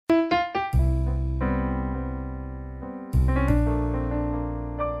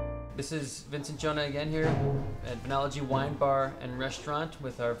This is Vincent Jonah again here at Vinology Wine Bar and Restaurant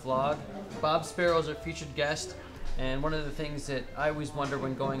with our vlog. Bob Sparrow is our featured guest, and one of the things that I always wonder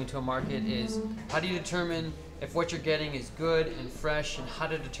when going into a market is how do you determine if what you're getting is good and fresh, and how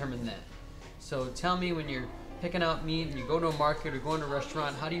to determine that. So tell me, when you're picking out meat and you go to a market or go to a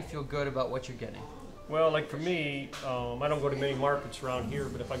restaurant, how do you feel good about what you're getting? Well, like for me, I don't go to many markets around here,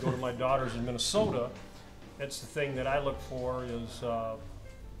 but if I go to my daughter's in Minnesota, that's the thing that I look for is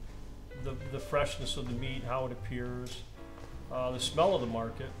the freshness of the meat, how it appears, the smell of the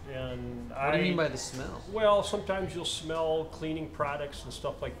market. And what do you mean by the smell? Well, sometimes you'll smell cleaning products and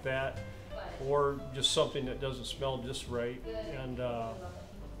stuff like that, or just something that doesn't smell just right, and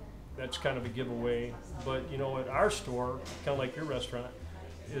that's kind of a giveaway. But you know, at our store, kind of like your restaurant,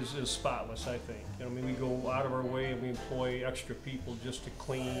 is spotless, I think. You know, I mean, we go out of our way and we employ extra people just to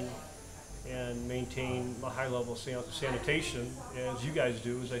clean and maintain a high level of sanitation, as you guys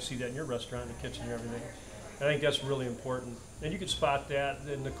do, as I see that in your restaurant, the kitchen and everything. I think that's really important. And you can spot that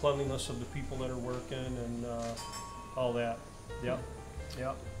in the cleanliness of the people that are working and all that. Yep,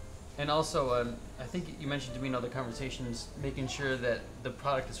 yep. And also, I think you mentioned to me in other conversations, making sure that the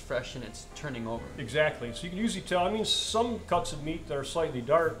product is fresh and it's turning over. Exactly. So you can usually tell. I mean, some cuts of meat that are slightly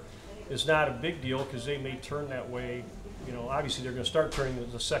dark is not a big deal because they may turn that way. You know, obviously they're going to start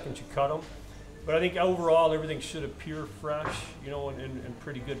turning the second you cut them. But I think overall everything should appear fresh, you know, and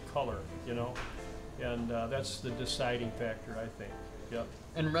pretty good color, you know. And that's the deciding factor, I think. Yep.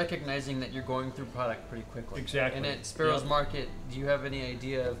 And recognizing that you're going through product pretty quickly. Exactly. And at Sparrow's Market, do you have any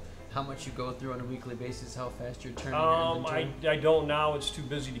idea of how much you go through on a weekly basis, how fast you're turning your inventory? I don't now. It's too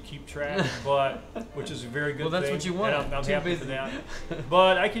busy to keep track, but which is a very good thing. Well, that's what you want. I'm happy for that.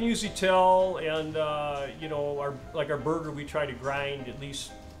 But I can usually tell, and you know, our burger, we try to grind at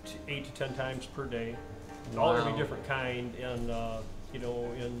least 8 to 10 times per day. All every different kind, and you know,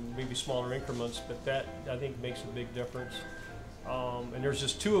 in maybe smaller increments. But that, I think, makes a big difference. And there's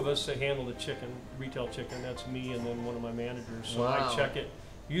just 2 of us that handle the chicken, retail chicken. That's me and then one of my managers. So I check it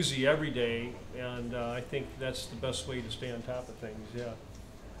usually every day, and I think that's the best way to stay on top of things. Yeah,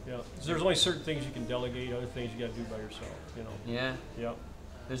 yeah. There's only certain things you can delegate, other things you got to do by yourself. You know. Yeah. Yeah.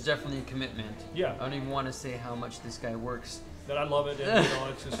 There's definitely a commitment. Yeah. I don't even want to say how much this guy works. But I love it, and you know,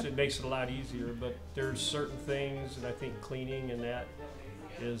 it's just, it makes it a lot easier. But there's certain things, and I think cleaning and that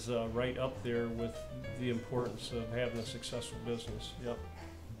is right up there with the importance of having a successful business. Yep.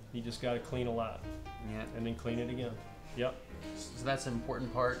 You just got to clean a lot. Yeah. And then clean it again. Yep. So that's an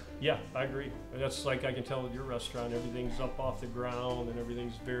important part. Yeah, I agree. That's like I can tell with your restaurant, everything's up off the ground and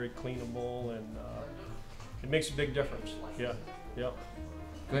everything's very cleanable, and it makes a big difference. Yeah, yep.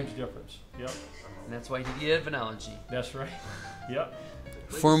 Good. Huge difference. Yep. And that's why you eat at Vinology. That's right. Yep.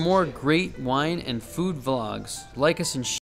 For more great wine and food vlogs, like us and share.